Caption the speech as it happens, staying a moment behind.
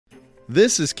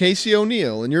This is Casey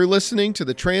O'Neill, and you're listening to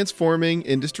the Transforming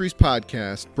Industries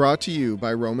podcast brought to you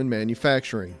by Roman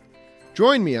Manufacturing.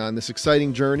 Join me on this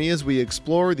exciting journey as we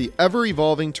explore the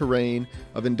ever-evolving terrain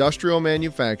of industrial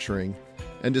manufacturing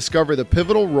and discover the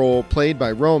pivotal role played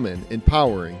by Roman in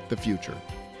powering the future.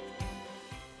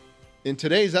 In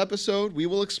today's episode, we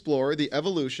will explore the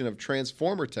evolution of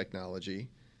transformer technology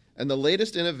and the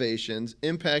latest innovations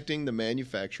impacting the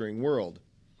manufacturing world.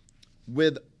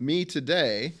 With me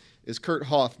today is Kurt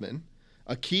Hoffman,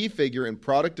 a key figure in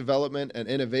product development and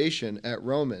innovation at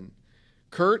Roman.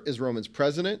 Kurt is Roman's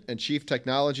president and chief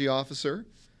technology officer,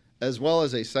 as well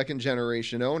as a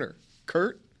second-generation owner.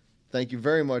 Kurt, thank you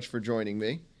very much for joining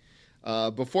me.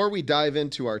 Before we dive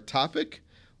into our topic,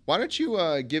 why don't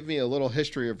you give me a little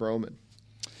history of Roman?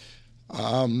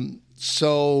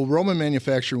 So Roman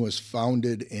Manufacturing was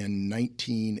founded in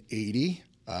 1980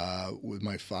 with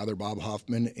my father, Bob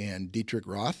Hoffman, and Dietrich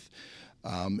Roth.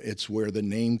 It's where the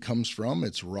name comes from.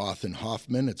 It's Roth and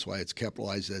Hoffman. It's why it's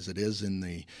capitalized as it is in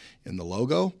the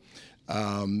logo.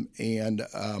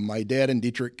 My dad and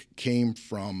Dietrich came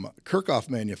from Kirchhoff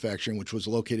Manufacturing, which was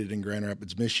located in Grand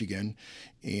Rapids, Michigan.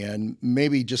 And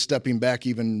maybe just stepping back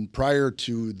even prior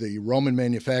to the Roman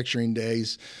manufacturing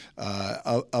days,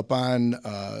 upon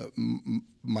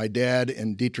my dad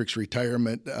and Dietrich's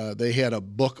retirement, they had a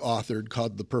book authored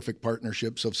called The Perfect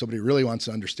Partnership. So if somebody really wants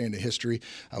to understand the history,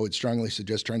 I would strongly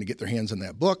suggest trying to get their hands on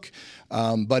that book.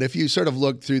 But if you sort of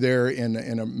look through there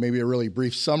in maybe a really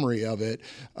brief summary of it,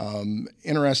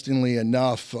 interestingly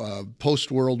enough,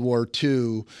 post-World War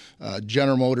II,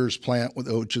 General Motors plant,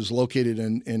 which is located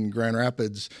in Grand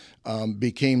Rapids,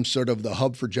 became sort of the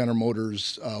hub for General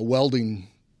Motors welding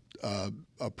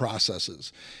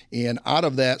processes. And out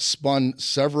of that spun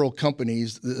several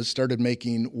companies that started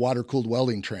making water-cooled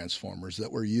welding transformers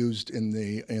that were used in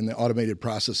the automated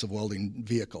process of welding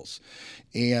vehicles.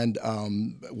 And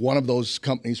one of those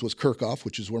companies was Kirchhoff,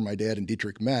 which is where my dad and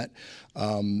Dietrich met.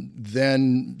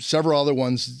 Then several other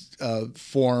ones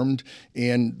formed,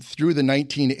 and through the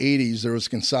 1980s there was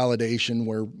consolidation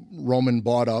where Roman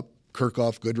bought up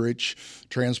Kirchhoff, Goodrich,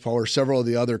 Transpower, several of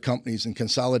the other companies, and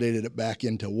consolidated it back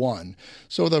into one.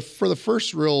 So for the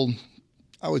first real,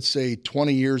 I would say,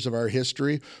 20 years of our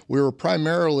history, we were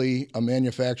primarily a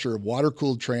manufacturer of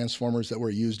water-cooled transformers that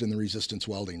were used in the resistance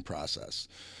welding process.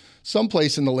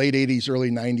 Someplace in the late 80s,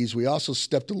 early 90s, we also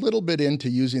stepped a little bit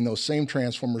into using those same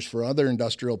transformers for other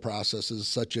industrial processes,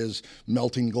 such as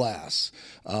melting glass.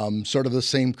 Sort of the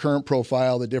same current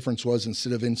profile. The difference was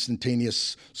instead of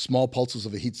instantaneous small pulses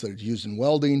of heat that are used in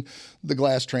welding, the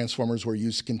glass transformers were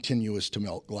used continuous to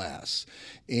melt glass.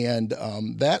 And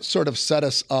that sort of set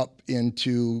us up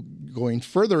into going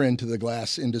further into the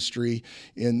glass industry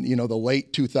in the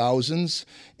late 2000s,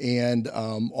 and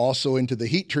also into the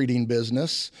heat treating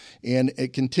business. And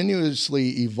it continuously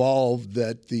evolved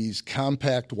that these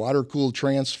compact water-cooled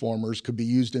transformers could be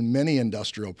used in many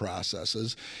industrial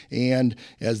processes. And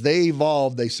as they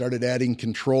evolved, they started adding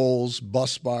controls,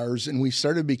 bus bars, and we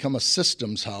started to become a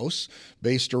systems house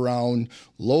based around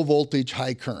low voltage,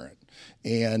 high current.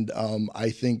 And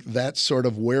I think that's sort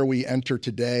of where we enter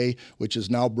today, which has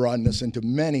now broadened us into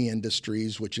many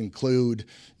industries, which include,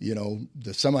 the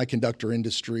semiconductor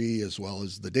industry as well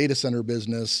as the data center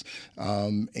business.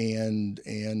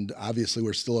 And obviously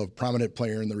we're still a prominent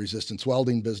player in the resistance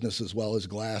welding business as well as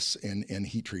glass and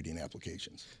heat treating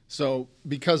applications. So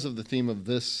because of the theme of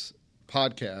this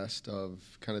podcast of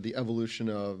kind of the evolution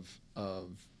of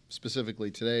specifically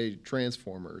today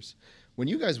transformers, when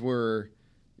you guys were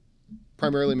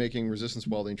primarily making resistance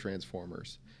welding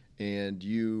transformers, and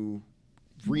you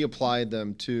reapplied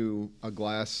them to a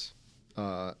glass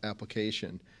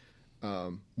application.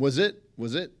 Was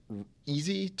it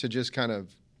easy to just kind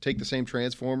of take the same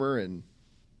transformer and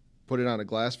put it on a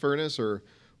glass furnace, or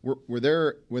were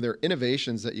there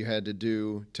innovations that you had to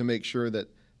do to make sure that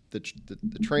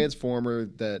the transformer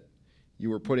that you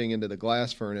were putting into the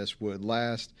glass furnace would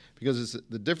last? Because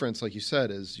the difference, like you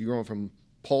said, is you're going from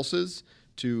pulses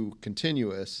to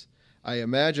continuous. I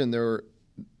imagine there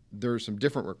are some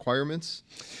different requirements.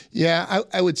 Yeah,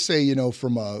 I would say,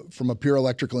 from a pure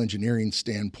electrical engineering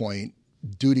standpoint,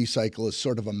 duty cycle is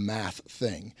sort of a math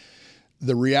thing.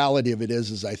 The reality of it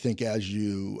is I think as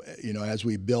as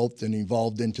we built and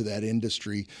evolved into that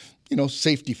industry,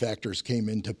 safety factors came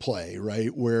into play,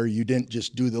 right? Where you didn't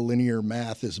just do the linear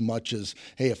math as much as,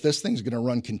 hey, if this thing's going to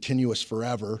run continuous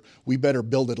forever, we better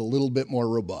build it a little bit more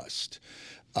robust.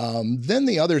 Then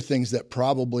the other things that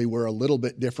probably were a little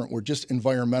bit different were just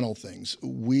environmental things.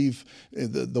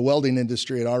 The welding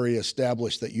industry had already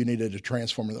established that you needed a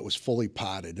transformer that was fully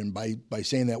potted. And by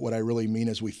saying that, what I really mean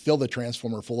is we fill the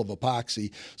transformer full of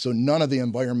epoxy so none of the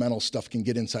environmental stuff can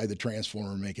get inside the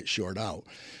transformer and make it short out.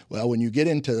 Well, when you get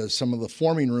into some of the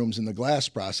forming rooms in the glass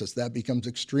process, that becomes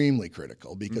extremely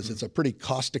critical because it's a pretty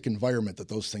caustic environment that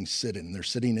those things sit in. They're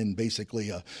sitting in basically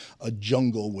a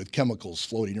jungle with chemicals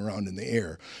floating around in the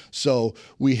air. So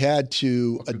we had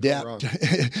to adapt.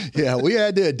 Yeah, we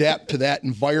had to adapt to that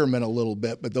environment a little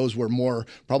bit, but those were more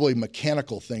probably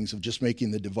mechanical things of just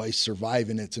making the device survive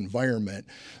in its environment.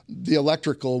 The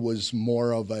electrical was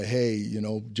more of a, hey,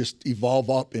 just evolve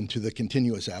up into the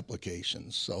continuous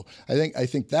applications. So I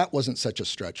think that wasn't such a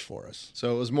stretch for us.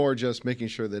 So it was more just making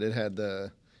sure that it had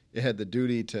the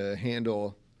duty to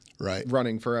handle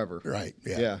running forever. Right.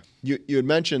 Yeah. You had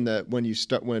mentioned that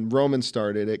when Roman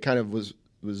started, it kind of was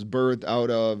birthed out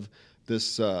of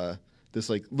this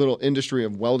like little industry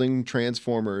of welding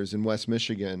transformers in West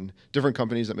Michigan, different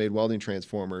companies that made welding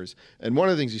transformers. And one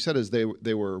of the things you said is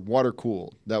they were water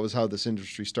cooled. That was how this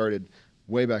industry started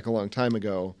way back a long time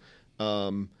ago.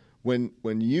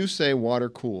 When you say water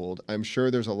cooled, I'm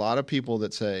sure there's a lot of people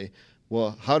that say,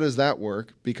 well, how does that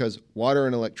work? Because water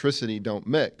and electricity don't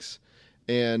mix.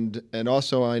 And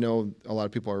also I know a lot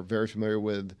of people are very familiar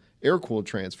with air-cooled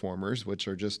transformers, which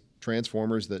are just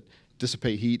transformers that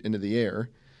dissipate heat into the air.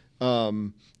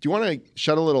 Do you want to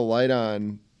shed a little light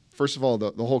on, first of all,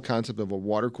 the whole concept of a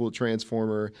water-cooled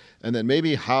transformer, and then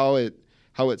maybe how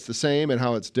it's the same and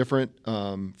how it's different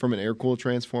from an air-cooled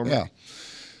transformer? Yeah.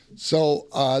 So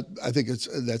I think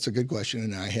that's a good question,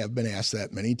 and I have been asked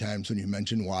that many times. When you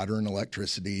mention water and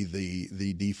electricity,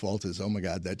 the default is, oh my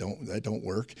God, that don't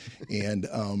work. And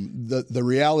the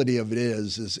reality of it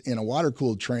is in a water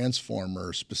cooled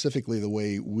transformer, specifically the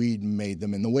way we made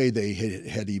them and the way they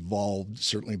had evolved,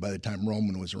 certainly by the time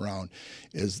Roman was around,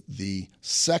 is the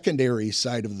secondary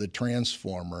side of the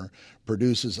transformer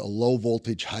produces a low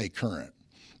voltage, high current,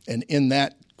 and in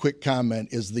that quick comment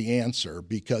is the answer,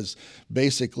 because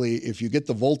basically if you get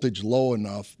the voltage low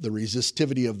enough, the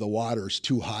resistivity of the water is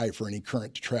too high for any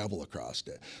current to travel across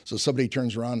it. So somebody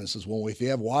turns around and says, well, if you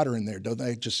have water in there, don't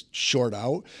they just short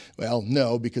out? Well,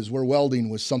 no, because we're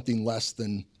welding with something less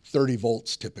than 30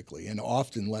 volts typically, and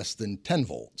often less than 10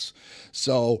 volts.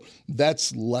 So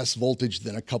that's less voltage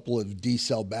than a couple of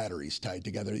D-cell batteries tied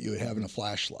together that you would have in a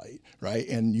flashlight, right?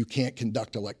 And you can't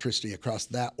conduct electricity across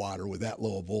that water with that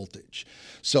low a voltage.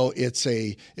 So it's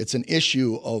an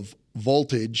issue of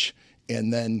voltage,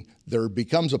 and then there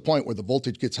becomes a point where the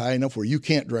voltage gets high enough where you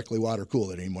can't directly water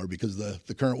cool it anymore because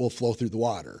the current will flow through the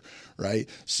water, right?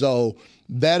 So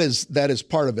that is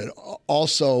part of it.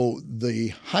 Also, the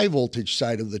high voltage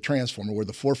side of the transformer, where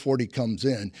the 440 comes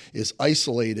in, is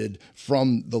isolated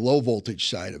from the low voltage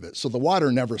side of it. So the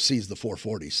water never sees the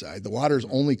 440 side. The water is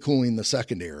only cooling the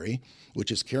secondary,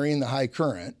 which is carrying the high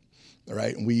current. All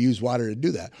right, and we use water to do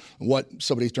that. What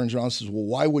somebody turns around and says, well,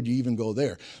 why would you even go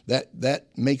there? That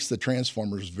makes the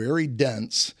transformers very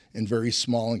dense and very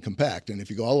small and compact. And if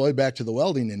you go all the way back to the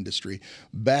welding industry,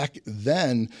 back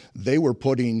then they were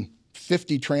putting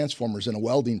 50 transformers in a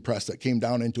welding press that came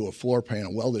down into a floor pan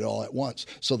and welded all at once.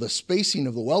 So the spacing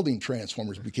of the welding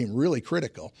transformers became really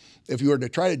critical. If you were to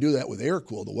try to do that with air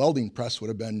cool, the welding press would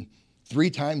have been 3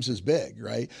 times as big,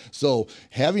 right? So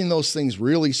having those things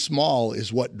really small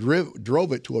is what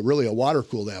drove it to a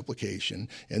water-cooled application.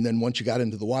 And then once you got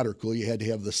into the water cool, you had to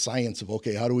have the science of,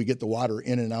 okay, how do we get the water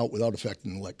in and out without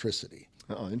affecting electricity?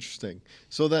 Oh, interesting.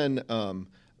 So then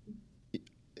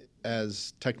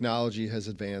as technology has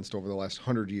advanced over the last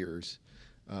 100 years,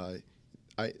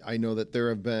 I know that there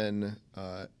have been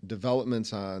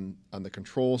developments on the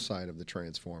control side of the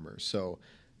transformers. So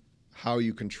how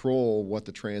you control what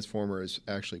the transformer is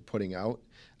actually putting out.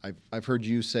 I've heard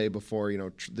you say before,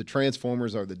 the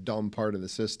transformers are the dumb part of the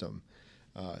system.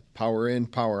 Power in,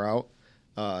 power out.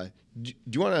 Do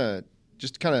you want to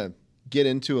just kind of get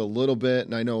into a little bit?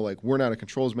 And I know we're not a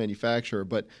controls manufacturer,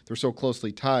 but they're so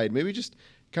closely tied. Maybe just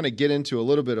kind of get into a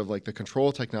little bit of the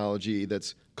control technology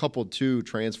that's coupled to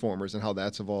transformers and how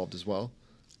that's evolved as well.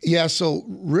 Yeah. So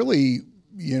really,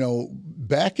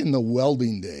 back in the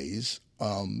welding days,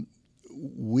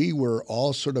 we were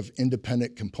all sort of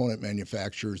independent component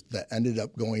manufacturers that ended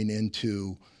up going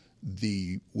into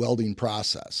the welding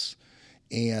process.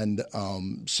 And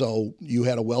so you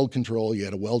had a weld control, you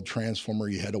had a weld transformer,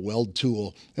 you had a weld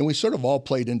tool, and we sort of all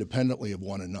played independently of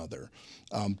one another.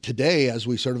 Today, as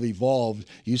we sort of evolved,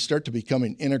 you start to become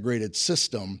an integrated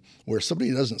system where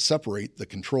somebody doesn't separate the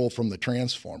control from the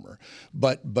transformer.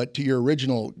 But to your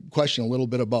original question, a little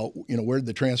bit about where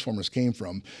the transformers came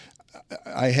from.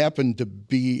 I happened to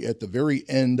be at the very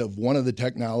end of one of the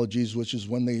technologies, which is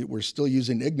when they were still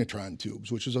using ignitron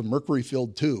tubes, which is a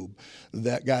mercury-filled tube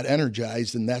that got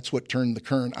energized, and that's what turned the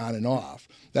current on and off.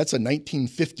 That's a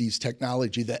 1950s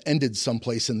technology that ended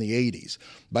someplace in the 80s.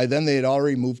 By then, they had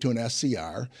already moved to an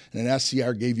SCR, and an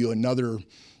SCR gave you another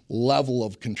level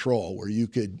of control where you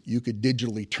could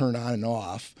digitally turn on and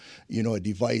off, a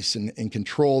device and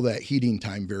control that heating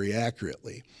time very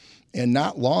accurately. And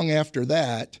not long after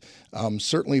that,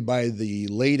 certainly by the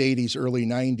late 80s, early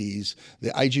 90s,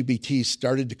 the IGBTs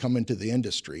started to come into the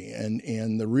industry.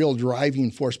 And the real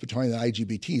driving force behind the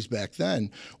IGBTs back then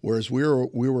was we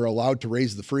were allowed to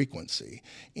raise the frequency.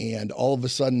 And all of a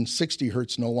sudden, 60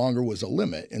 hertz no longer was a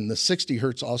limit. And the 60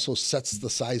 hertz also sets the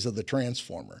size of the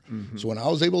transformer. Mm-hmm. So when I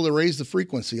was able to raise the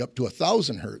frequency up to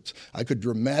 1,000 hertz, I could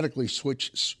dramatically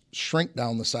shrink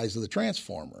down the size of the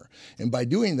transformer. And by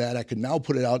doing that, I could now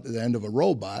put it out to the end of a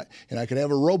robot, and I could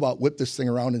have a robot whip this thing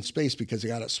around in space because I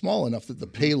got it small enough that the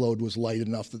payload was light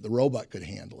enough that the robot could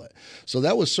handle it. So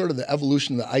that was sort of the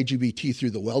evolution of the IGBT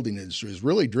through the welding industry, is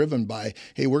really driven by,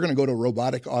 hey, we're going to go to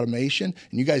robotic automation,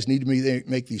 and you guys need to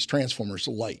make these transformers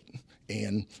light.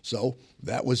 And so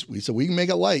we said, we can make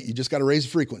it light. You just got to raise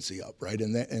the frequency up, right?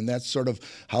 And that's sort of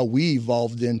how we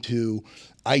evolved into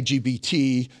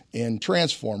IGBT and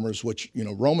transformers, which,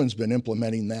 Roman's been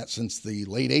implementing that since the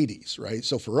late 80s, right?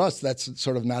 So for us, that's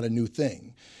sort of not a new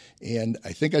thing. And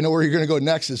I think I know where you're going to go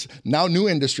next is now new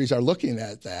industries are looking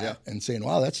at that and saying,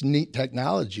 wow, that's neat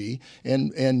technology.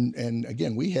 And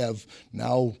again, we have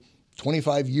now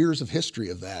 25 years of history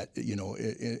of that,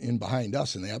 in behind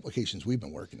us and the applications we've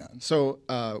been working on. So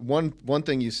one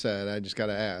thing you said, I just got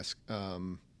to ask,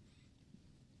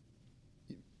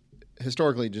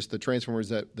 historically, just the transformers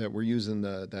that were using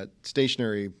that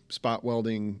stationary spot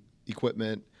welding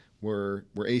equipment were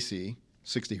AC,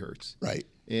 60 hertz. Right.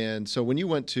 And so when you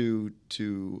went to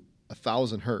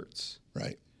 1,000 hertz,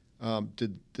 right,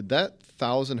 did that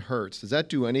 1,000 hertz, does that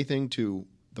do anything to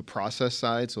the process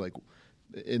side? So like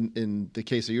in the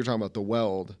case that you're talking about the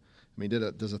weld, I mean,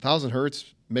 does 1,000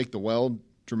 hertz make the weld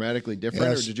dramatically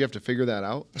different, or did you have to figure that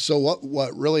out? So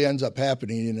what really ends up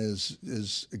happening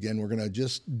is again, we're going to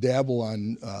just dabble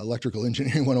on electrical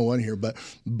engineering 101 here,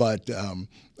 but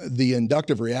the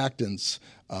inductive reactance,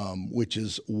 which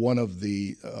is one of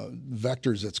the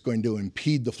vectors that's going to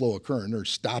impede the flow of current or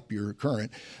stop your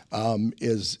current,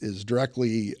 is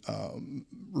directly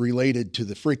related to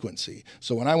the frequency.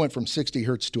 So when I went from 60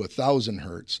 hertz to 1,000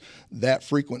 hertz, that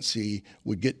frequency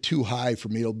would get too high for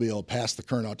me to be able to pass the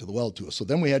current out to the weld tool. So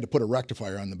then we had to put a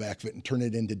rectifier on the back of it and turn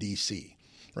it into DC.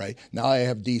 Right? Now I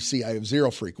have DC, I have zero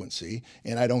frequency,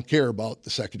 and I don't care about the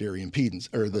secondary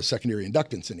impedance or the secondary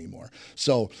inductance anymore.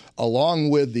 So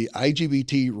along with the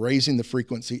IGBT raising the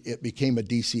frequency, it became a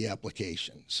DC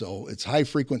application. So it's high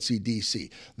frequency DC.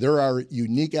 There are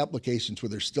unique applications where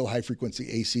there's still high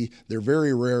frequency AC. They're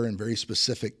very rare and very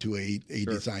specific to a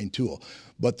design tool.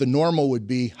 But the normal would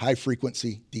be high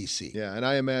frequency DC. Yeah, and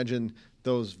I imagine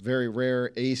those very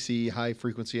rare AC high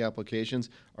frequency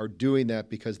applications are doing that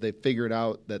because they figured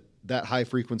out that high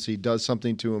frequency does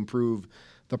something to improve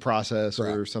the process.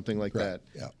 Correct. Or something like Correct.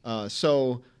 that. Yeah.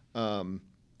 So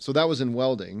that was in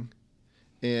welding.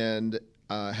 And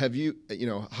have you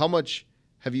how much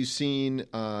have you seen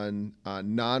on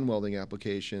non-welding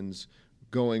applications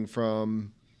going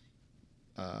from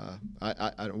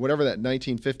whatever that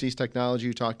 1950s technology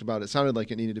you talked about? It sounded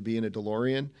like it needed to be in a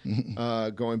DeLorean,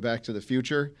 going back to the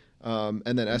future, and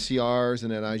then SCRs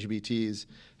and then IGBTs.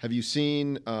 Have you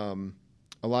seen a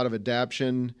lot of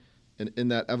adaptation in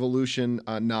that evolution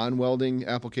on non-welding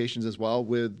applications as well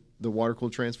with the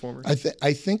water-cooled transformers?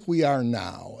 I think we are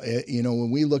now.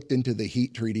 When we looked into the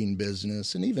heat treating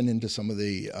business and even into some of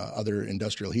the other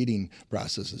industrial heating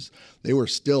processes, they were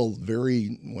still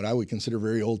very, what I would consider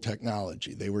very old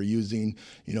technology. They were using,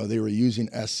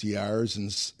 SCRs,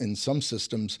 and in some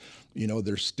systems,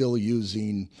 they're still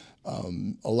using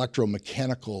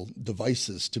electromechanical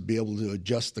devices to be able to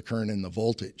adjust the current and the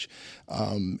voltage.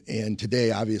 And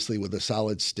today, obviously, with a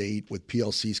solid state, with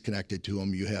PLCs connected to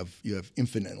them, you have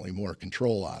infinitely more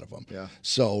control out of them. Yeah.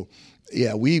 So,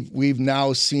 Yeah, we've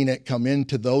now seen it come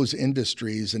into those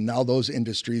industries, and now those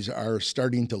industries are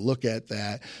starting to look at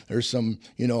that. There's some,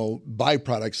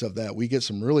 byproducts of that. We get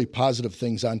some really positive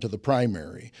things onto the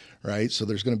primary, right? So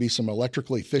there's going to be some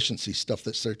electrical efficiency stuff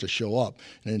that starts to show up.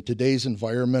 And in today's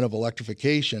environment of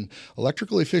electrification,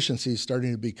 electrical efficiency is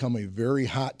starting to become a very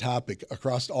hot topic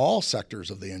across all sectors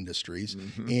of the industries.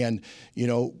 Mm-hmm. And,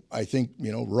 I think,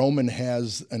 Roman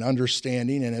has an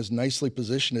understanding and has nicely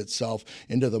positioned itself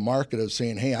into the market of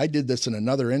saying, hey, I did this in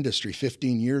another industry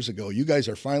 15 years ago. You guys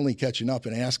are finally catching up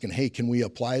and asking, hey, can we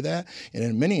apply that? And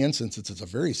in many instances, it's a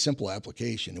very simple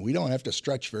application. And we don't have to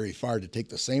stretch very far to take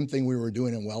the same thing we were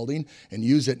doing in welding and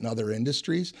use it in other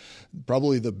industries.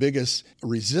 Probably the biggest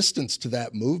resistance to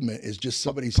that movement is just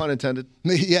somebody's... Pun intended.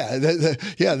 Yeah,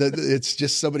 it's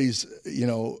just somebody's,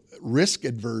 risk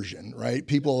aversion, right?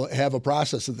 People have a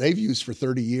process that they've used for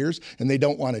 30 years and they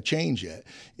don't want to change it.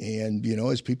 And,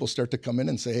 as people start to come in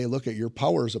and say, hey, look, your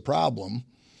power is a problem,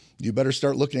 you better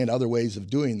start looking at other ways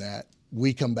of doing that,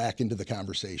 we come back into the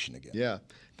conversation again. Yeah,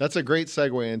 that's a great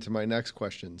segue into my next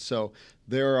question. So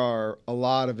there are a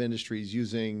lot of industries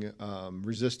using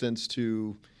resistance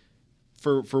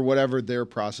for whatever their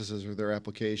processes or their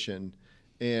application.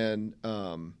 And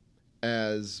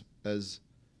as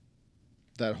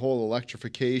that whole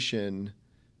electrification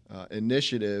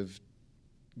initiative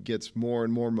gets more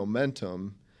and more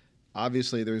momentum,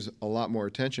 obviously there's a lot more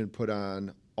attention put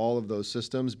on all of those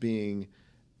systems being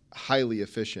highly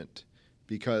efficient,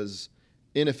 because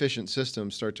inefficient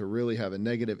systems start to really have a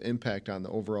negative impact on the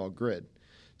overall grid.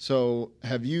 So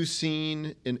have you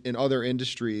seen in other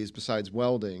industries besides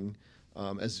welding,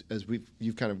 as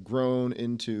you've kind of grown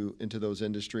into those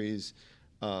industries,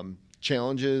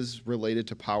 challenges related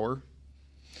to power?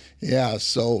 Yeah,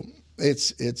 so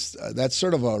it's that's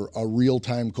sort of a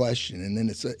real-time question, and then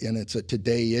it's a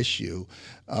today issue.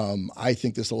 I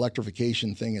think this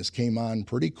electrification thing has came on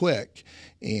pretty quick,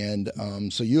 and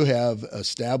so you have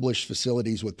established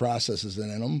facilities with processes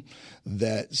in them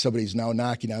that somebody's now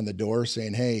knocking on the door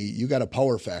saying, hey, you got a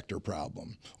power factor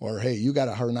problem, or hey, you got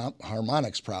a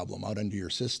harmonics problem out into your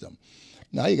system.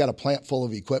 Now you got a plant full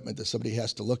of equipment that somebody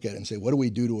has to look at and say, what do we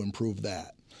do to improve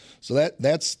that? So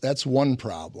that's one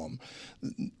problem.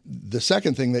 The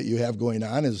second thing that you have going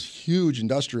on is huge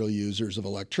industrial users of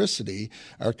electricity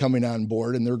are coming on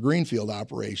board in their greenfield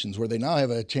operations, where they now have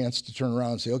a chance to turn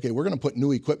around and say, okay, we're going to put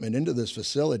new equipment into this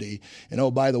facility. And oh,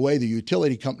 by the way, the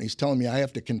utility company's telling me I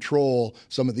have to control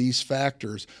some of these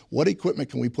factors. What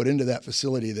equipment can we put into that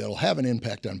facility that'll have an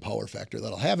impact on power factor,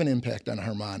 that'll have an impact on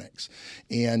harmonics?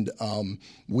 And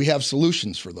we have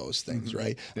solutions for those things, mm-hmm.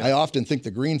 right? Yeah. I often think the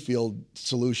greenfield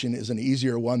solution is an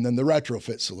easier one than the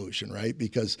retrofit solution, right?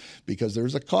 Because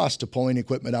there's a cost to pulling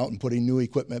equipment out and putting new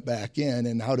equipment back in,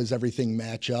 and how does everything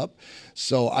match up?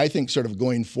 So I think sort of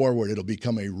going forward, it'll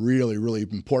become a really, really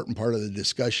important part of the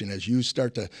discussion as you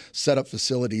start to set up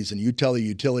facilities and you tell the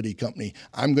utility company,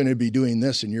 I'm going to be doing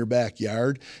this in your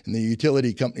backyard, and the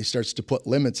utility company starts to put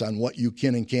limits on what you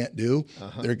can and can't do.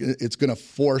 Uh-huh. It's going to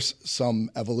force some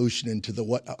evolution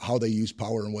into how they use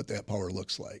power and what that power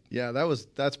looks like. Yeah,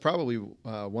 that's probably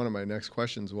one of my next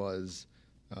questions was,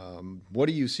 what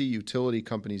do you see utility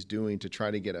companies doing to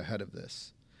try to get ahead of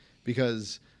this?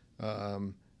 Because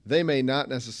they may not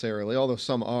necessarily, although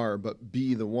some are, but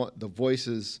be the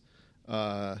voices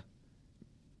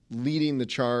leading the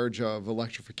charge of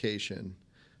electrification.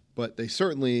 But they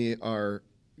certainly are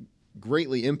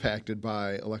greatly impacted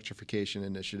by electrification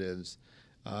initiatives.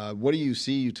 What do you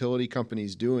see utility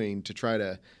companies doing to try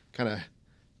to kind of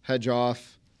hedge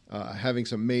off having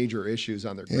some major issues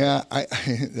on their grid? Yeah,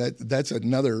 that's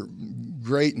another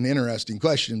great and interesting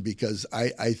question, because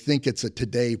I think it's a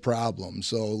today problem.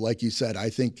 So like you said, I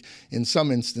think in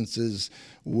some instances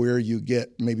where you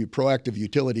get maybe proactive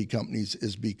utility companies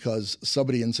is because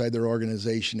somebody inside their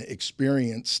organization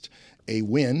experienced a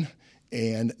win,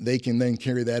 and they can then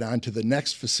carry that on to the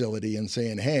next facility and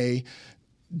saying, hey,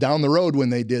 down the road when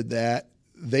they did that,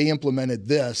 they implemented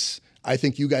this. I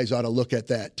think you guys ought to look at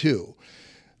that too.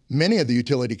 Many of the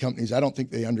utility companies, I don't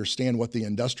think they understand what the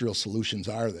industrial solutions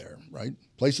are there, right?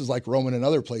 Places like Roman and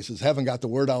other places haven't got the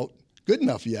word out good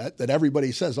enough yet that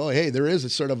everybody says, oh, hey, there is a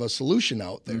sort of a solution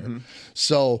out there. Mm-hmm.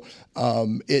 So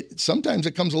sometimes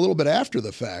it comes a little bit after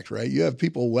the fact, right? You have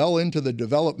people well into the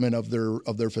development of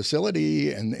their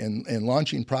facility and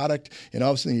launching product, and all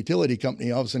of a sudden the utility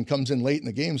company all of a sudden comes in late in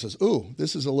the game and says, ooh,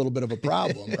 this is a little bit of a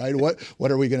problem, right?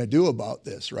 What are we going to do about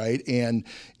this, right? And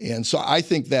so I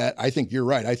think you're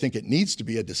right. I think it needs to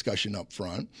be a discussion up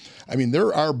front. I mean,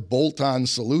 there are bolt-on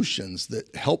solutions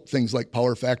that help things like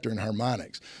power factor and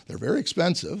harmonics. They're very very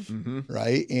expensive,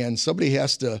 right? And somebody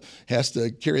has to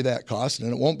carry that cost,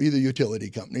 and it won't be the utility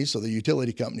companies. So the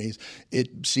utility companies,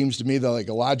 it seems to me that like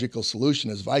a logical solution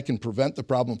is if I can prevent the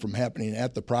problem from happening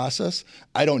at the process,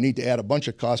 I don't need to add a bunch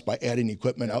of costs by adding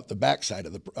equipment out the backside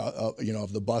of the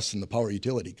of the bus and the power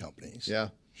utility companies. Yeah,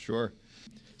 sure.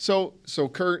 So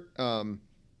Kurt,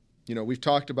 we've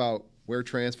talked about where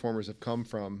transformers have come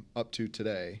from up to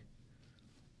today.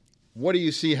 What do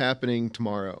you see happening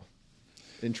tomorrow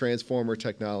in transformer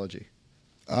technology?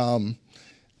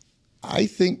 I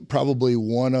think probably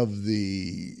one of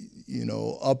the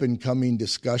up and coming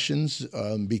discussions,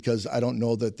 because I don't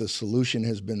know that the solution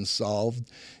has been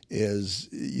solved, is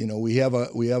we have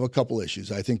a couple issues.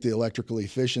 I think the electrical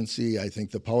efficiency, I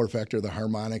think the power factor, the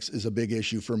harmonics is a big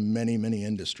issue for many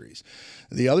industries.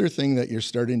 The other thing that you're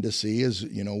starting to see is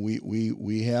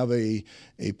we have a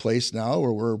place now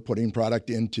where we're putting product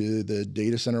into the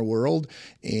data center world,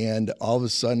 and all of a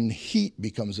sudden heat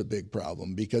becomes a big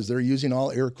problem because they're using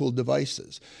all air-cooled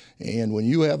devices. And when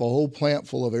you have a whole plant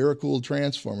full of air-cooled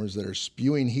transformers that are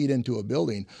spewing heat into a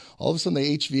building, all of a sudden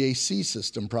the HVAC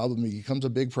system problem becomes a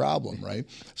big problem, right?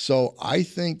 So I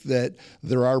think that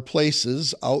there are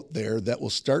places out there that will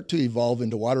start to evolve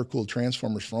into water-cooled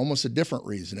transformers for almost a different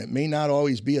reason. It may not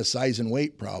always be a size and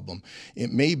weight problem.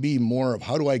 It may be more of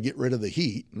how do I get rid of the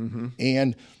heat,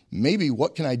 and maybe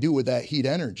what can I do with that heat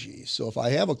energy? So if I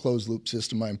have a closed loop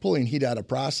system, I'm pulling heat out of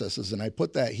processes and I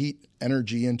put that heat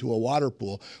energy into a water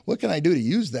pool, what can I do to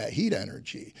use that heat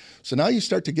energy? So now you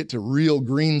start to get to real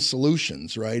green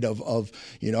solutions, right? Of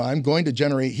I'm going to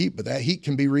generate heat, but that heat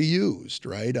can be reused,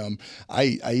 right?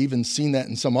 I even seen that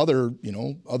in some other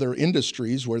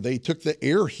industries where they took the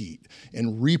air heat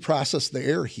and reprocessed the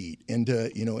air heat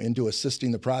into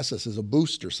assisting the process as a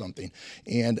boost or something.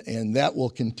 And that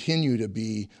will continue to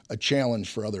be a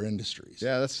challenge for other industries.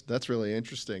 Yeah, that's really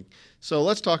interesting. So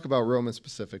let's talk about Roman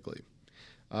specifically.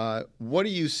 What do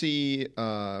you see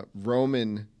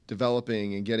Roman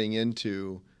developing and getting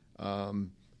into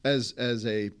as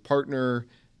a partner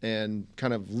and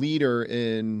kind of leader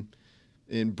in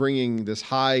bringing this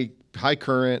high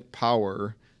current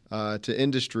power to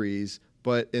industries,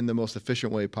 but in the most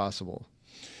efficient way possible?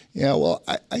 Yeah, well,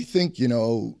 I think,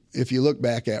 if you look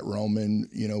back at Roman,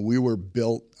 we were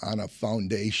built on a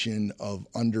foundation of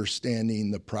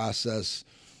understanding the process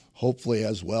hopefully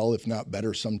as well, if not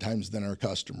better sometimes than our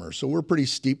customers. So we're pretty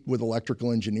steeped with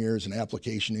electrical engineers and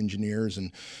application engineers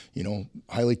and,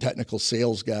 highly technical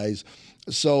sales guys.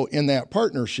 So in that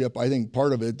partnership, I think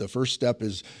part of it, the first step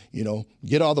is,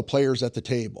 get all the players at the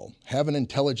table, have an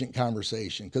intelligent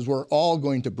conversation, because we're all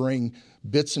going to bring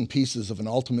bits and pieces of an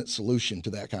ultimate solution to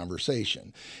that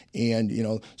conversation. And,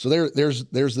 so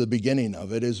there's the beginning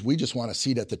of it is we just want a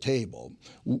seat at the table.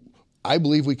 I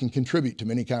believe we can contribute to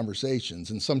many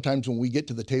conversations. And sometimes when we get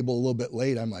to the table a little bit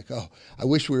late, I'm like, oh, I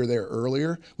wish we were there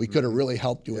earlier. We could have really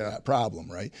helped you with that problem,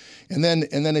 right? And then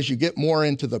as you get more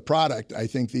into the product, I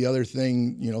think the other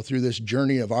thing, through this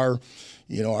journey of our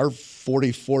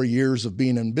 44 years of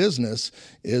being in business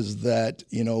is that,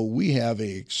 we have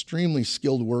an extremely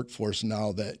skilled workforce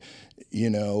now that,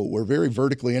 we're very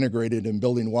vertically integrated in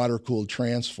building water-cooled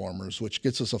transformers, which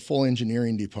gets us a full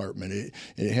engineering department.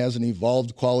 It has an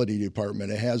evolved quality department.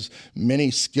 It has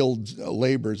many skilled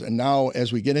laborers. And now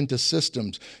as we get into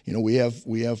systems, we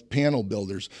have panel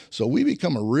builders. So we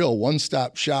become a real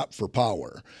one-stop shop for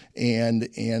power. And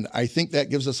I think that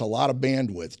gives us a lot of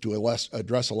bandwidth to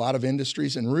address a lot of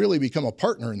industries and really become a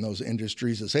partner in those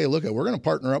industries and say, look, we're going to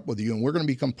partner up with you and we're going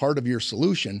to become part of your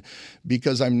solution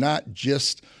because I'm not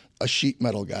just a sheet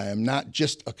metal guy. I'm not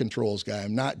just a controls guy.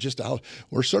 I'm not just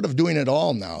we're sort of doing it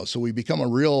all now. So we become a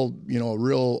real,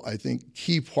 I think,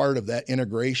 key part of that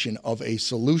integration of a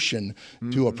solution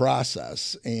to a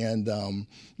process. And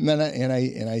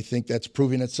I think that's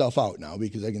proving itself out now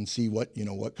because I can see what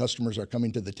customers are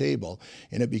coming to the table,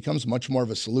 and it becomes much more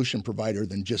of a solution provider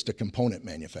than just a component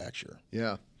manufacturer.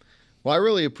 Yeah. Well, I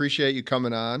really appreciate you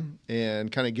coming on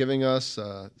and kind of giving us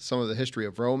some of the history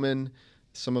of Roman,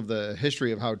 some of the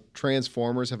history of how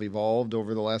transformers have evolved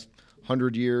over the last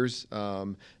 100 years,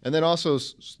 and then also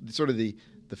sort of the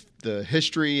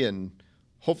history and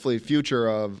hopefully future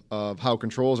of how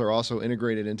controls are also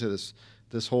integrated into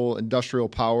this whole industrial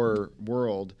power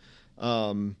world.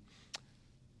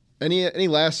 Any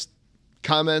last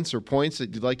comments or points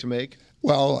that you'd like to make?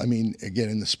 Well, I mean, again,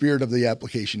 in the spirit of the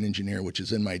application engineer, which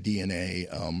is in my DNA,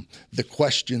 the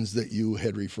questions that you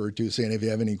had referred to, saying if you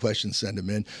have any questions, send them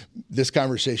in. This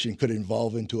conversation could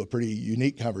evolve into a pretty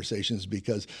unique conversations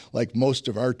because, like most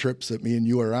of our trips that me and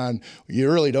you are on,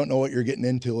 you really don't know what you're getting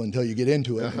into until you get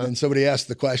into it, and then somebody asks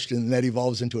the question, and that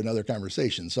evolves into another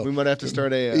conversation. So we might have to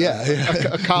start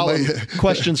a column,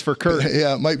 questions for Kurt.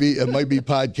 Yeah, it might be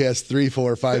podcast 3,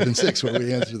 4, 5, and 6 where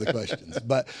we answer the questions.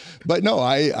 But no,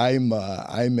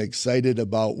 I'm excited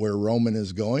about where Roman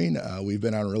is going. We've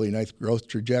been on a really nice growth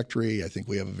trajectory. I think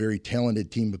we have a very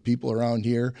talented team of people around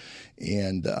here.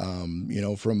 And,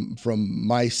 from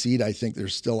my seat, I think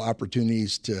there's still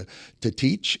opportunities to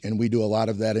teach, and we do a lot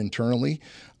of that internally.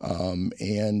 We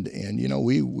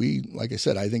like I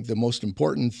said, I think the most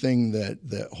important thing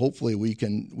that hopefully we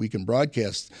can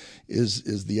broadcast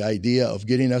is the idea of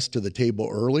getting us to the table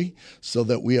early so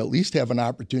that we at least have an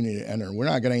opportunity to enter. We're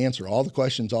not going to answer all the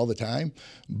questions all the time,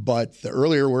 but the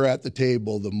earlier we're at the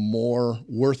table, the more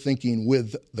we're thinking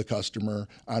with the customer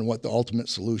on what the ultimate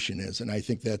solution is. And I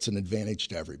think that's an advantage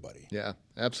to everybody. Yeah,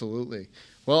 absolutely.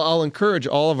 Well, I'll encourage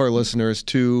all of our listeners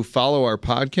to follow our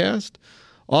podcast.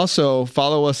 Also,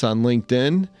 follow us on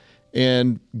LinkedIn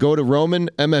and go to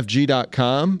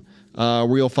romanmfg.com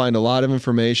where you'll find a lot of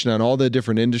information on all the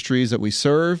different industries that we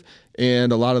serve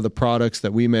and a lot of the products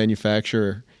that we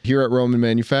manufacture here at Roman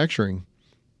Manufacturing.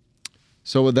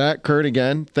 So with that, Kurt,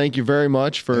 again, thank you very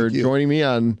much for joining me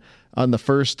on the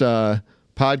first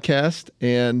podcast.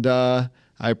 And I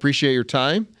appreciate your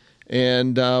time.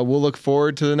 And we'll look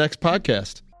forward to the next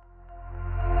podcast.